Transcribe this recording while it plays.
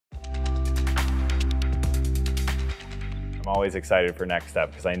always excited for NextStep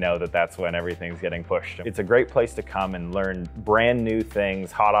because I know that that's when everything's getting pushed. It's a great place to come and learn brand new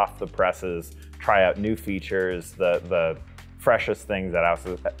things, hot off the presses, try out new features, the freshest things that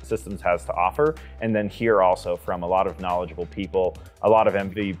OutSystems has to offer, and then hear also from a lot of knowledgeable people, a lot of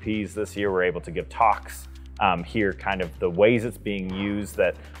MVPs this year. We're able to give talks, hear kind of the ways it's being used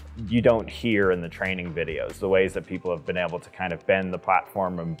that you don't hear in the training videos, the ways that people have been able to kind of bend the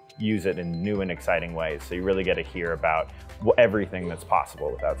platform and use it in new and exciting ways. So you really get to hear about everything that's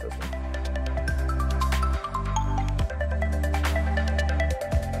possible with OutSystems.